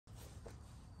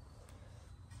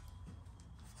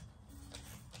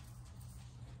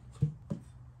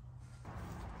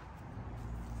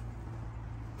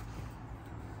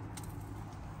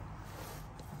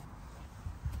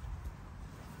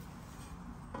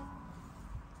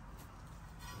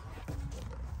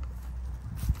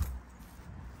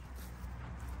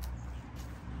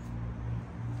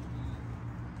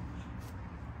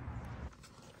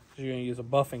You're going to use a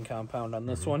buffing compound on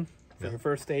this one for your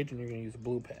first stage, and you're going to use a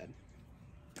blue pad.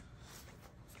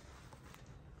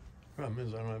 Problem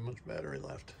is I don't have much battery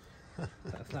left.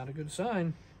 That's not a good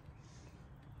sign.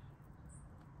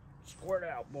 Squirt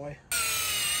out, boy.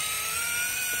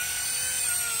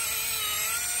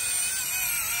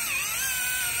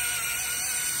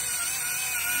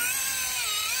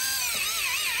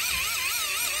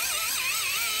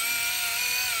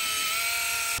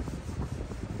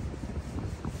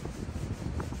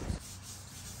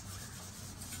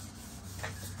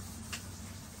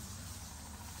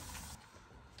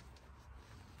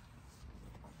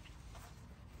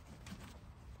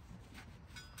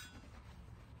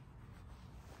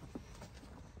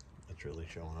 It's really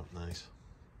showing up nice.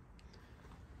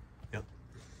 Yep.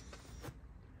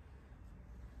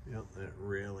 Yep, that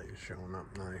really is showing up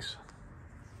nice.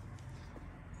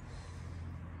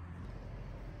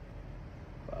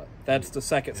 That's the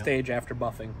second stage after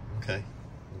buffing. Okay,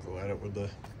 we'll go at it with the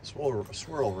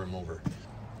swirl remover.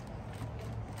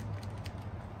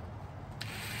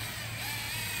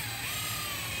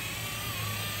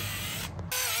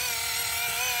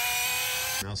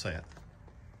 Now say it.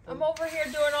 I'm over here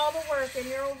doing all the work and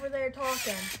you're over there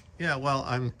talking. Yeah, well,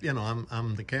 I'm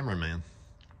the cameraman.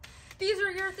 These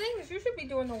are your things. You should be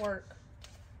doing the work.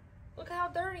 Look how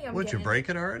dirty I'm Would getting. you break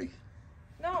it already?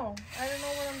 No, I don't know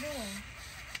what I'm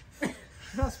doing.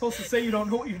 You're not supposed to say you don't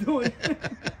know what you're doing.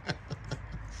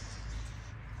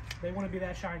 They wouldn't be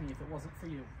that shiny if it wasn't for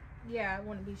you. Yeah, it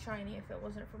wouldn't be shiny if it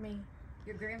wasn't for me.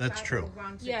 Your grandfather That's true.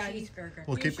 wants a Yeah, cheeseburger.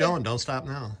 Well, You keep should- going. Don't stop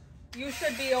now. You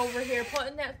should be over here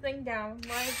putting that thing down.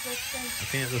 Why is this thing? I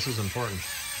can't. This is important.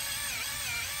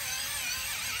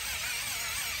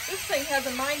 This thing has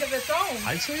a mind of its own.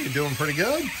 I'd say you're doing pretty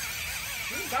good.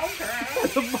 I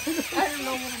don't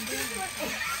know what I'm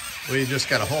doing. Well, you just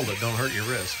got to hold it. Don't hurt your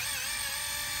wrist.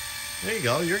 There you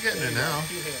go. You're getting it now.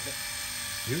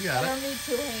 You I got don't it. need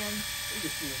two hands.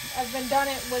 I've been done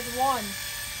it with one.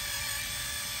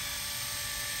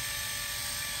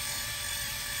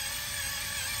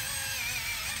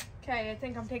 Okay, I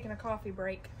think I'm taking a coffee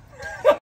break.